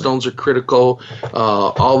 Milestones are critical,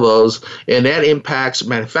 all those. And that impacts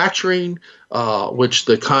manufacturing, which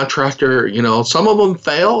the contractor, some of them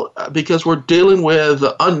fail because we're dealing with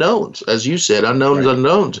unknowns. As you said,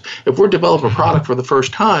 unknowns. If we're developing a product for the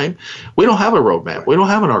first time, we don't have a roadmap. We don't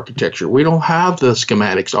have an architecture. We don't have the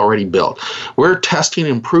schematics already built. We're testing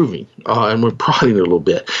and improving, and we're prodding it a little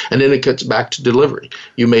bit. And then it gets back to delivery.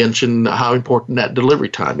 You mentioned how important that delivery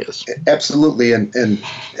time is. Absolutely. And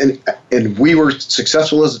we were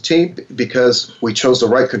successful as a team because we chose the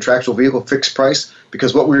right contractual vehicle, fixed price,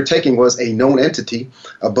 because what we were taking was a known entity,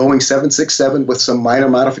 a Boeing 767 with some minor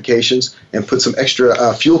modifications, and put some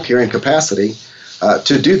extra fuel carrying capacity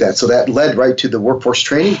to do that. So that led right to the workforce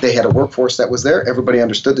training. They had a workforce that was there. Everybody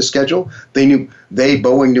understood the schedule.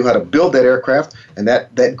 Boeing knew how to build that aircraft, and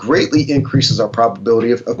that greatly increases our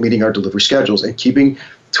probability of meeting our delivery schedules and keeping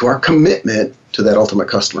to our commitment to that ultimate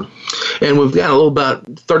customer. And we've got about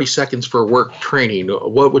 30 seconds for work training.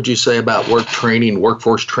 What would you say about work training,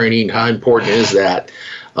 workforce training? How important is that?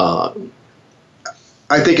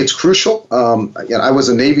 I think it's crucial. I was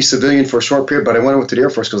a Navy civilian for a short period, but I went over to the Air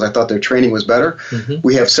Force because I thought their training was better. Mm-hmm.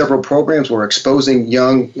 We have several programs where we're exposing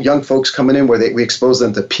young folks coming in where we expose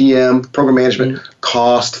them to PM, program management, mm-hmm.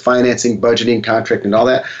 cost, financing, budgeting, contracting, and all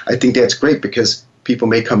that. I think that's great because people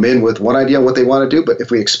may come in with one idea on what they want to do, but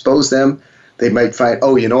if we expose them, they might find,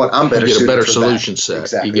 you know what, I'm better suited for that. You get a better solution set.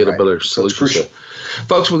 Exactly. You get a better solution set.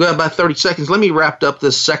 Folks, we've got about 30 seconds. Let me wrap up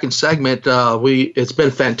this second segment. It's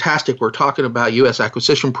been fantastic. We're talking about U.S.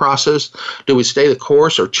 acquisition process. Do we stay the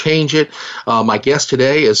course or change it? My guest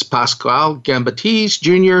today is Pascal Gambatiz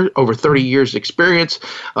Jr., over 30 years experience.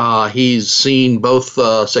 He's seen both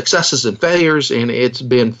successes and failures, and it's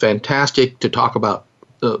been fantastic to talk about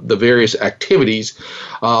the various activities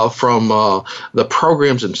from the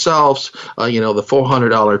programs themselves, the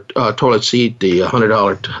 $400 toilet seat, the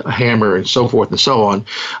 $100 hammer, and so forth and so on.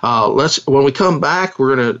 When we come back,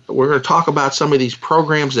 we're gonna talk about some of these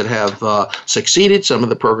programs that have succeeded, some of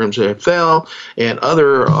the programs that have failed, and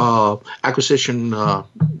other acquisition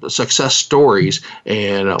success stories.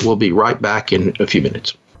 And we'll be right back in a few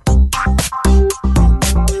minutes.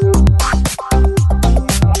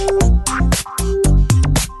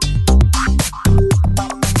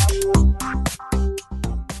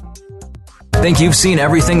 Think you've seen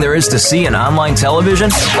everything there is to see in online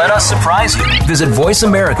television? Let us surprise you. Visit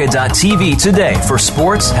voiceamerica.tv today for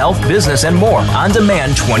sports, health, business, and more on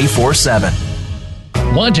demand 24/7.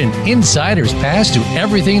 Want an insider's pass to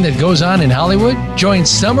everything that goes on in Hollywood? Join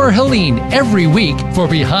Summer Helene every week for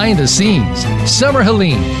Behind the Scenes. Summer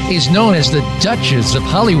Helene is known as the Duchess of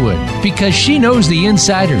Hollywood because she knows the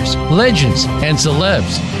insiders, legends, and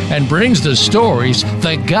celebs, and brings the stories,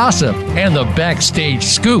 the gossip, and the backstage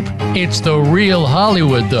scoop. It's the real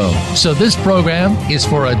Hollywood, though, so this program is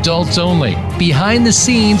for adults only. Behind the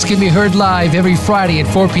Scenes can be heard live every Friday at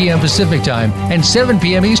 4 p.m. Pacific Time and 7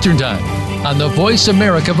 p.m. Eastern Time on the Voice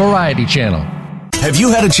America Variety Channel. Have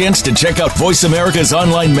you had a chance to check out Voice America's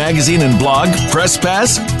online magazine and blog, Press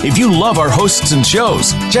Pass? If you love our hosts and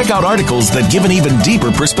shows, check out articles that give an even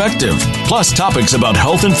deeper perspective. Plus topics about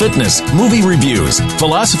health and fitness, movie reviews,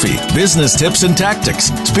 philosophy, business tips and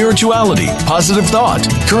tactics, spirituality, positive thought,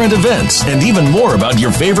 current events, and even more about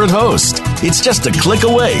your favorite host. It's just a click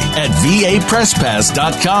away at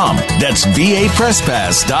vapresspass.com. That's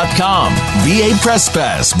vapresspass.com. VA Press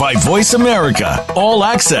Pass by Voice America. All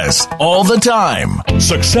access, all the time.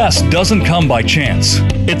 Success doesn't come by chance.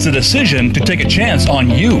 It's a decision to take a chance on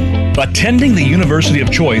you. Attending the university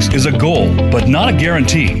of choice is a goal, but not a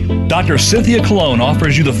guarantee. Dr. Cynthia Colon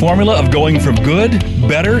offers you the formula of going from good,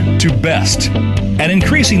 better, to best, and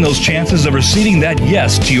increasing those chances of receiving that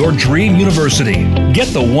yes to your dream university. Get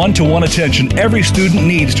the one-to-one attention every student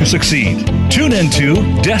needs to succeed. Tune into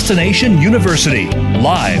Destination University,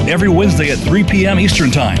 live every Wednesday at 3 p.m.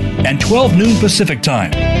 Eastern Time and 12 noon Pacific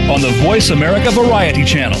Time on the Voice America Variety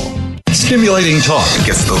Channel. Stimulating talk. It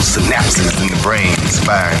gets those synapses in the brain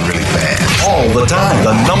firing really fast. All the time.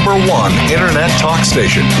 The #1 Internet talk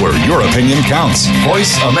station where your opinion counts.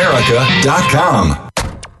 VoiceAmerica.com.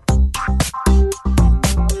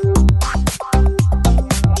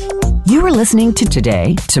 You are listening to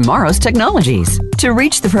Today, Tomorrow's Technologies. To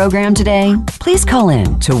reach the program today, please call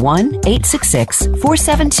in to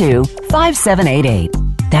 1-866-472-5788.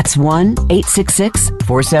 That's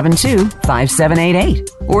 1-866-472-5788.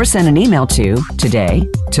 Or send an email to Today,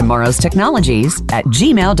 Tomorrow's Technologies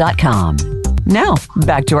 @gmail.com. Now,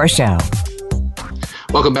 back to our show.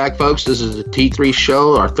 Welcome back, folks. This is the T3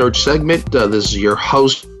 Show, our third segment. This is your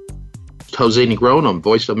host, Jose Negron, on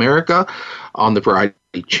Voice America on the Variety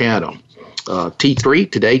Channel. T3,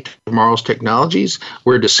 Today, Tomorrow's Technologies.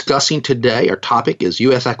 We're discussing today, our topic is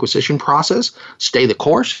U.S. acquisition process, stay the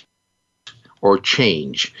course, or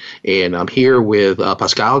change. And I'm here with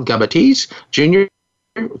Pascal Gabatiz, Jr.,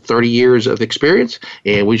 30 years of experience,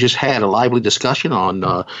 and we just had a lively discussion on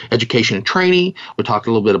education and training. We talked a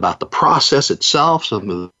little bit about the process itself, some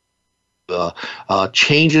of the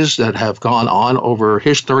changes that have gone on over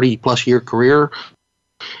his 30-plus year career.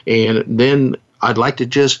 And then I'd like to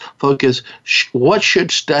just focus what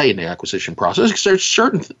should stay in the acquisition process. There's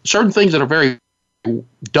certain things that are very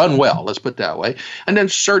done well, let's put it that way, and then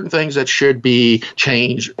certain things that should be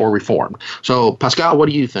changed or reformed. So, Pascal, what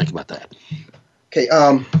do you think about that? Okay,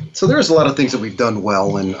 so there's a lot of things that we've done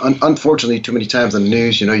well, and unfortunately, too many times in the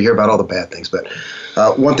news, you hear about all the bad things. But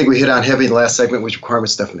one thing we hit on heavy in the last segment was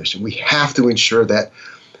requirements definition. We have to ensure that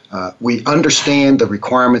we understand the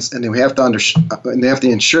requirements, and then we have to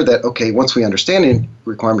ensure that, okay, once we understand the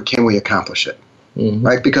requirement, can we accomplish it,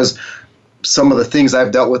 right? Because some of the things I've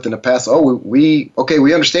dealt with in the past, we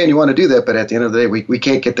understand you want to do that, but at the end of the day, we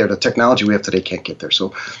can't get there. The technology we have today can't get there.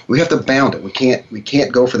 So we have to bound it. We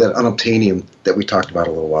can't go for that unobtainium that we talked about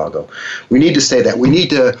a little while ago. We need to say that. We need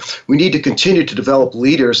to continue to develop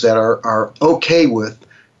leaders that are okay with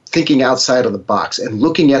thinking outside of the box and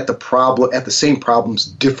looking at the same problems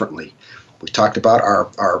differently. We talked about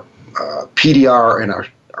our PDR and our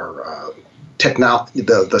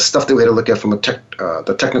the stuff that we had to look at from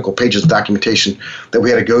the technical pages of documentation that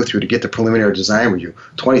we had to go through to get the preliminary design review,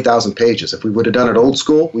 20,000 pages. If we would have done it old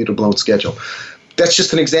school, we'd have blown schedule. That's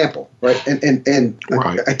just an example, right? And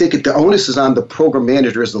right. I think the onus is on the program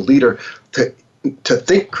manager as the leader to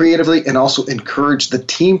think creatively and also encourage the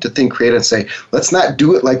team to think creative and say, let's not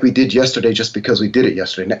do it like we did yesterday just because we did it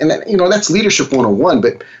yesterday. And that's leadership 101,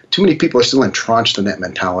 but too many people are still entrenched in that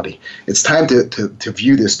mentality. It's time to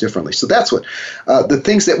view this differently. So that's what the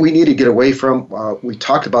things that we need to get away from. We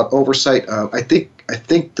talked about oversight. I think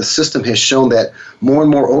the system has shown that more and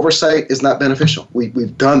more oversight is not beneficial.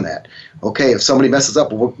 We've done that. Okay, if somebody messes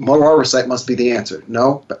up, more oversight must be the answer.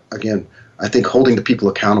 No, but again, I think holding the people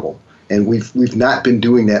accountable. And we've not been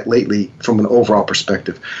doing that lately from an overall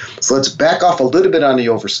perspective. So let's back off a little bit on the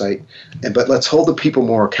oversight, but let's hold the people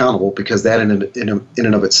more accountable, because that in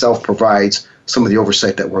and of itself provides some of the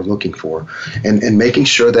oversight that we're looking for, and making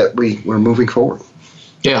sure that we're moving forward.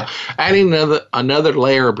 Yeah, adding another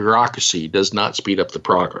layer of bureaucracy does not speed up the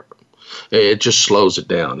progress. It just slows it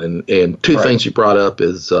down. And two Right. things you brought up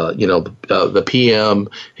is, the PM,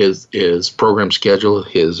 his program schedule,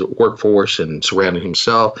 his workforce, and surrounding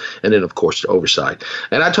himself, and then, of course, the oversight.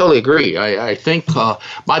 And I totally agree. I think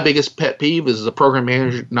my biggest pet peeve is the program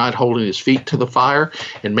manager not holding his feet to the fire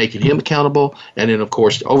and making him accountable. And then, of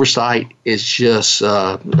course, the oversight is just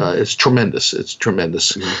it's tremendous. It's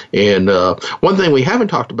tremendous. Mm-hmm. And one thing we haven't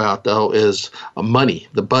talked about, though, is money,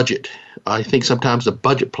 the budget. I think sometimes the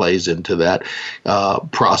budget plays into that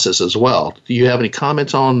process as well. Do you have any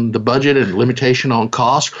comments on the budget and limitation on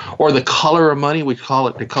cost, or the color of money? We call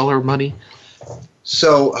it the color of money.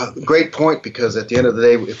 So great point, because at the end of the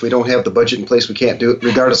day, if we don't have the budget in place, we can't do it,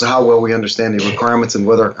 regardless of how well we understand the requirements and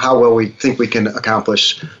how well we think we can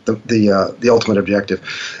accomplish the ultimate objective.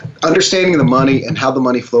 Understanding the money and how the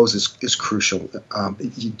money flows is crucial.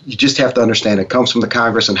 You just have to understand it comes from the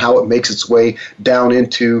Congress and how it makes its way down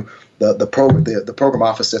into the program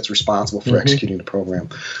office that's responsible for executing the program.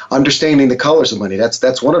 Understanding the colors of money,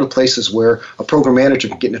 that's one of the places where a program manager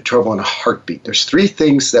can get into trouble in a heartbeat. There's three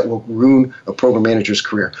things that will ruin a program manager's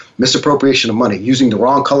career: misappropriation of money, using the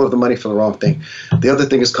wrong color of the money for the wrong thing. The other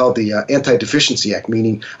thing is called the Anti-Deficiency Act,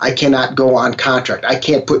 meaning I cannot go on contract. I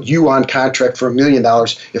can't put you on contract for $1 million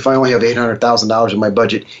if I only have $800,000 in my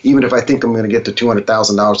budget, even if I think I'm going to get to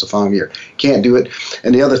 $200,000 the following year. Can't do it.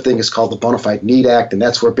 And the other thing is called the Bona Fide Need Act, and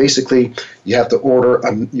that's where basically you have to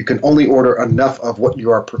you can only order enough of what you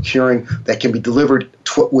are procuring that can be delivered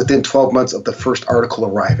within 12 months of the first article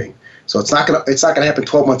arriving. So it's not going to happen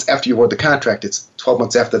 12 months after you award the contract. It's 12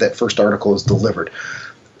 months after that first article is delivered.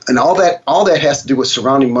 And all that has to do with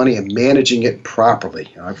surrounding money and managing it properly.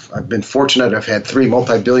 I've been fortunate. I've had 3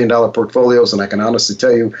 multi-billion-dollar portfolios, and I can honestly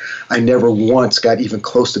tell you I never once got even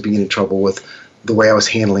close to being in trouble with the way I was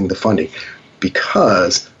handling the funding,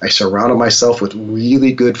 because I surrounded myself with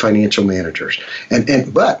really good financial managers.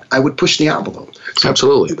 But I would push the envelope. So,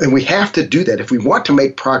 absolutely. And we have to do that. If we want to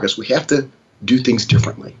make progress, we have to do things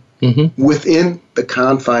differently. Mm-hmm. Within the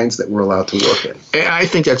confines that we're allowed to work in. And I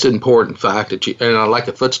think that's an important fact, and I like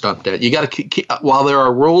to foot stomp that. You got to keep, while there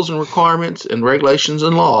are rules and requirements and regulations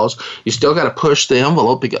and laws, you still got to push the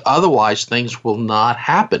envelope, because otherwise things will not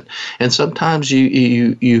happen. And sometimes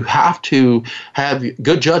you have to have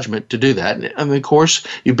good judgment to do that. And of course,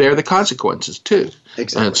 you bear the consequences too.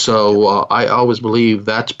 Exactly. And so I always believe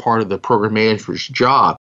that's part of the program manager's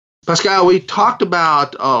job. Pascal, we talked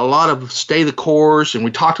about a lot of stay the course, and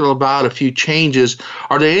we talked about a few changes.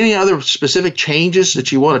 Are there any other specific changes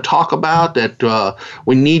that you want to talk about that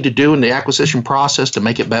we need to do in the acquisition process to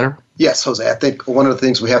make it better? Yes, Jose. I think one of the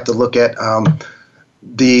things we have to look at,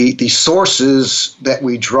 the sources that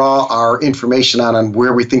we draw our information on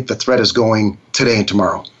where we think the threat is going today and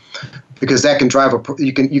tomorrow. Because that can drive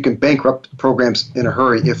you can bankrupt programs in a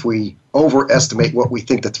hurry if we overestimate what we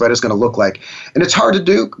think the threat is going to look like. And it's hard to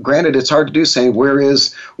do. Granted, it's hard to do, saying where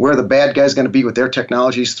the bad guy's going to be with their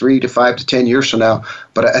technologies 3 to 5 to 10 years from now.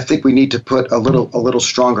 But I think we need to put a little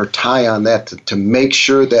stronger tie on that to make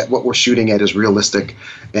sure that what we're shooting at is realistic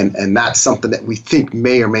and not something that we think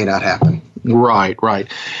may or may not happen. Right.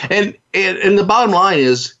 And the bottom line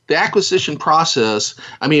is the acquisition process,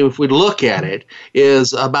 I mean, if we look at it,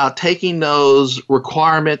 is about taking those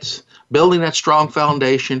requirements, building that strong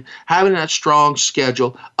foundation, having that strong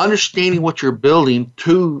schedule, understanding what you're building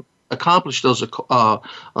to accomplish those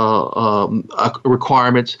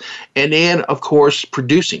requirements, and then, of course,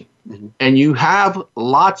 producing. Mm-hmm. And you have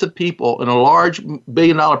lots of people in a large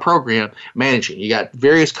billion-dollar program managing. You got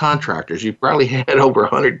various contractors. You probably had over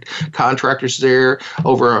 100 contractors there,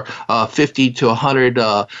 over 50 to 100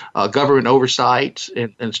 government oversights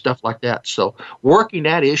and stuff like that. So working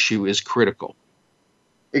that issue is critical.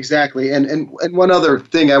 Exactly. And one other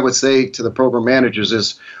thing I would say to the program managers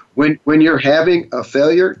is when you're having a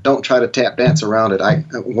failure, don't try to tap dance around it.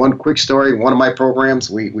 One quick story, one of my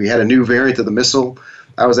programs, we had a new variant of the missile.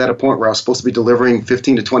 I was at a point where I was supposed to be delivering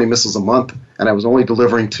 15 to 20 missiles a month, and I was only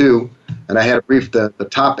delivering 2. And I had to brief the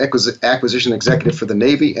top acquisition executive for the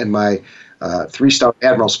Navy and my 3-star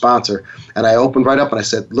admiral sponsor. And I opened right up and I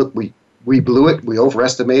said, look, we blew it. We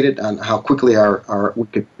overestimated on how quickly we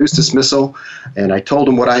could produce this missile. And I told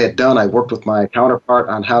him what I had done. I worked with my counterpart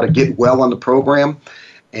on how to get well on the program,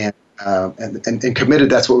 and committed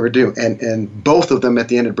that's what we're doing. And both of them at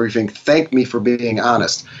the end of the briefing thanked me for being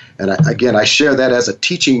honest. And I share that as a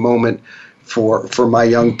teaching moment for my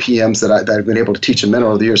young PMs that I've been able to teach them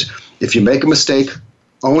over the years. If you make a mistake,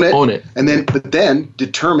 own it. And then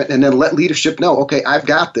determine, and then let leadership know, okay, I've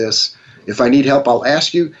got this. If I need help, I'll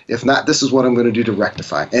ask you. If not, this is what I'm going to do to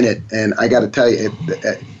rectify. And I got to tell you,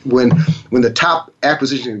 when the top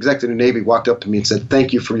acquisition executive in the Navy walked up to me and said,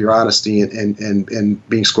 "Thank you for your honesty and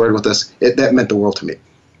being squared with us," that meant the world to me.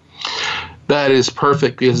 That is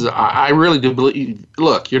perfect, because I really do believe.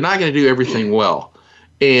 Look, you're not going to do everything well,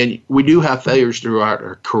 and we do have failures throughout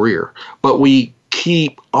our career, but we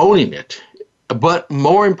keep owning it. But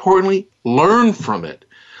more importantly, learn from it.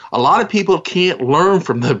 A lot of people can't learn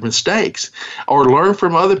from their mistakes or learn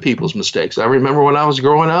from other people's mistakes. I remember when I was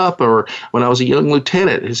growing up, or when I was a young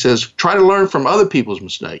lieutenant, it says, try to learn from other people's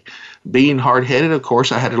mistakes. Being hard-headed, of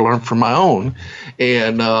course, I had to learn from my own,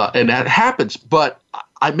 and that happens. But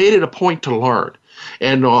I made it a point to learn.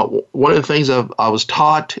 And one of the things I was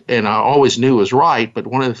taught, and I always knew was right, but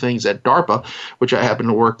one of the things at DARPA, which I happened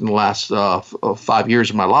to work in the last 5 years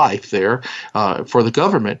of my life there for the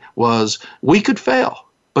government, was we could fail.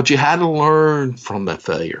 But you had to learn from that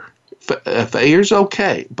failure. Failure's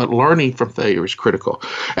okay, but learning from failure is critical.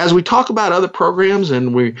 As we talk about other programs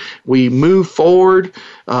and we move forward,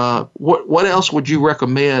 what else would you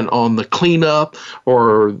recommend on the cleanup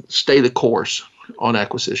or stay the course on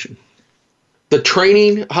acquisition? The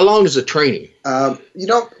training, how long is the training?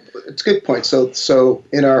 It's a good point. So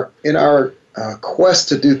in our quest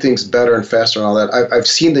to do things better and faster and all that, I've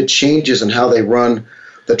seen the changes in how they run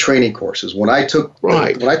the training courses. When I took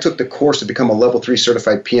the course to become a level 3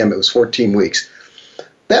 certified PM, it was 14 weeks.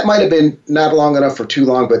 That might have been not long enough or too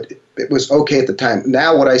long, but it was okay at the time.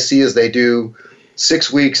 Now what I see is they do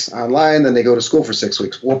 6 weeks online, then they go to school for 6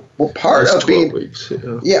 weeks. Well, part That's of being 12 weeks,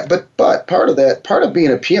 but part of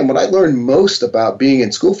being a PM, what I learned most about being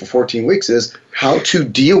in school for 14 weeks is how to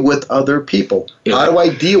deal with other people. Yeah. How do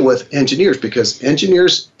I deal with engineers? Because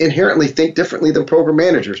engineers inherently think differently than program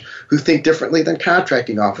managers, who think differently than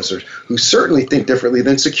contracting officers, who certainly think differently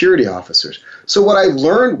than security officers. So what I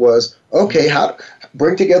learned was, okay, how to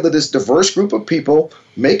bring together this diverse group of people,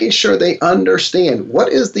 making sure they understand what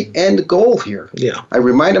is the end goal here. Yeah. I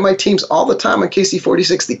reminded my teams all the time on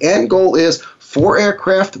KC-46, the end goal is 4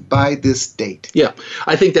 aircraft by this date. Yeah,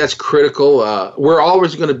 I think that's critical. We're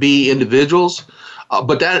always going to be individuals,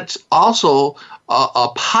 but that's also a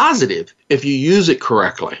positive if you use it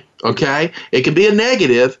correctly. Okay, it can be a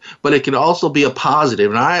negative, but it can also be a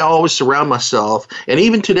positive. And I always surround myself, and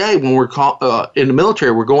even today when we're in the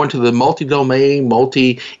military, we're going to the multi-domain,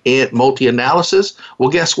 multi-analysis.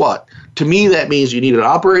 Well, guess what? To me, that means you need an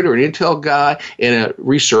operator, an intel guy, and a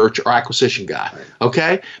research or acquisition guy. Right.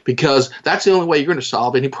 Okay, because that's the only way you're going to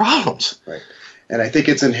solve any problems. Right. And I think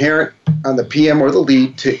it's inherent on the PM or the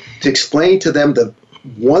lead to explain to them the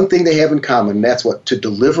one thing they have in common, and that's what? To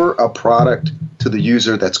deliver a product to the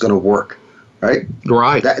user that's going to work, right?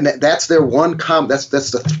 Right. That's their one that's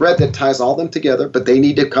the thread that ties all them together, but they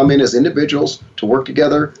need to come in as individuals to work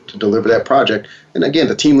together to deliver that project. And again,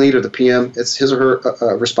 the team leader, the PM, it's his or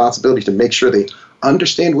her responsibility to make sure they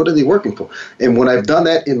understand what are they working for. And when I've done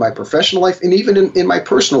that in my professional life and even in my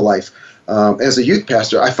personal life, as a youth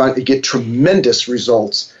pastor, I find I get tremendous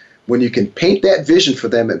results when you can paint that vision for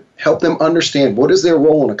them and help them understand what is their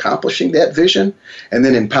role in accomplishing that vision and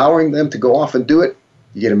then empowering them to go off and do it,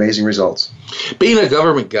 you get amazing results. Being a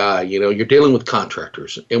government guy, you're dealing with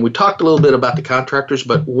contractors. And we talked a little bit about the contractors,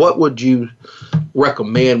 but what would you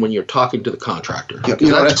recommend when you're talking to the contractor?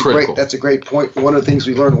 That's a great point. One of the things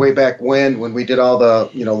we learned way back when we did all the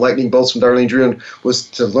lightning bolts from Darlene Drew was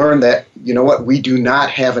to learn that, we do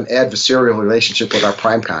not have an adversarial relationship with our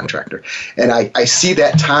prime contractor. And I see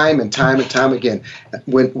that time and time again.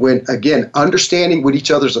 When again, understanding what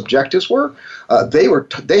each other's objectives were,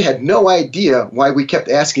 they had no idea why we kept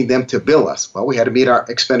asking them to bill us. Well, we had to meet our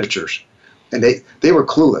expenditures. And they were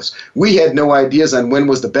clueless. We had no ideas on when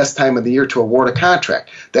was the best time of the year to award a contract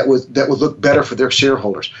that would look better for their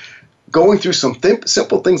shareholders. Going through some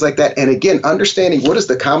simple things like that, and again, understanding what is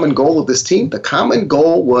the common goal of this team. The common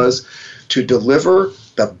goal was to deliver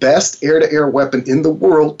the best air-to-air weapon in the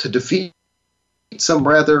world to defeat some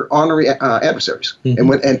rather ornery adversaries.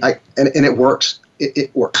 Mm-hmm. And it works.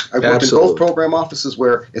 It works. I've worked in both program offices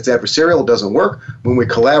where it's adversarial, it doesn't work. When we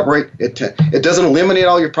collaborate, it doesn't eliminate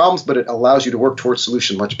all your problems, but it allows you to work towards a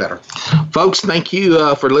solution much better. Folks, thank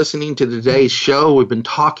you for listening to today's show. We've been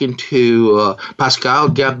talking to Pascal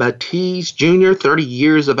Gambatiz Jr., 30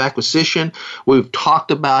 years of acquisition. We've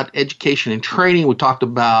talked about education and training. We talked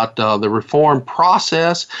about the reform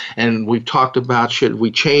process, and we've talked about should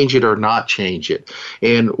we change it or not change it.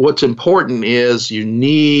 And what's important is you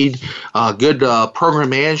need good program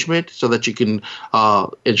management so that you can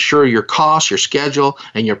ensure your costs, your schedule,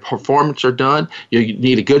 and your performance are done. You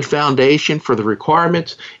need a good foundation for the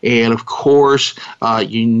requirements, and of course,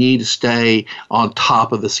 you need to stay on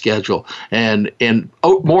top of the schedule. And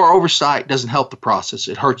more oversight doesn't help the process;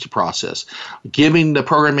 it hurts the process. Giving the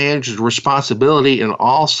program manager responsibility and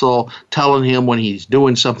also telling him when he's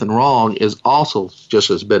doing something wrong is also just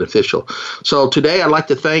as beneficial. So today, I'd like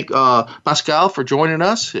to thank Pascal for joining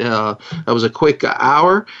us. That was a quick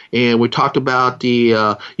hour, and we talked about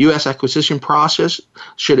the U.S. acquisition process.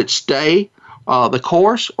 Should it stay the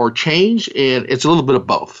course or change? And it's a little bit of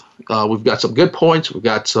both. We've got some good points. We've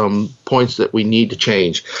got some points that we need to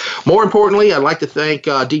change. More importantly, I'd like to thank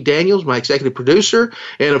Dee Daniels, my executive producer,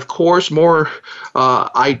 and of course,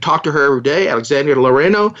 I talk to her every day, Alexandria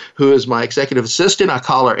Loreno, who is my executive assistant. I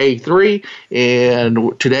call her A3,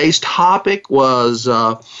 and today's topic was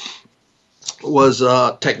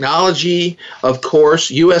technology, of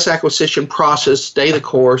course, U.S. acquisition process, stay the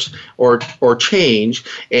course or change,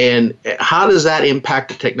 and how does that impact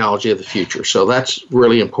the technology of the future? So that's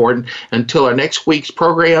really important. Until our next week's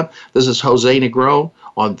program, this is Jose Negron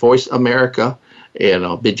on Voice America, and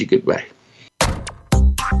I'll bid you goodbye.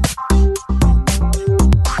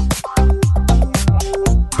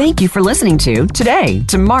 Thank you for listening to Today,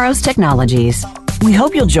 Tomorrow's Technologies. We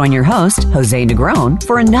hope you'll join your host, Jose Negron,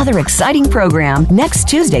 for another exciting program next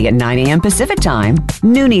Tuesday at 9 a.m. Pacific Time,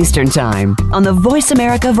 noon Eastern Time, on the Voice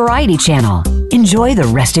America Variety Channel. Enjoy the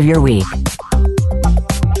rest of your week.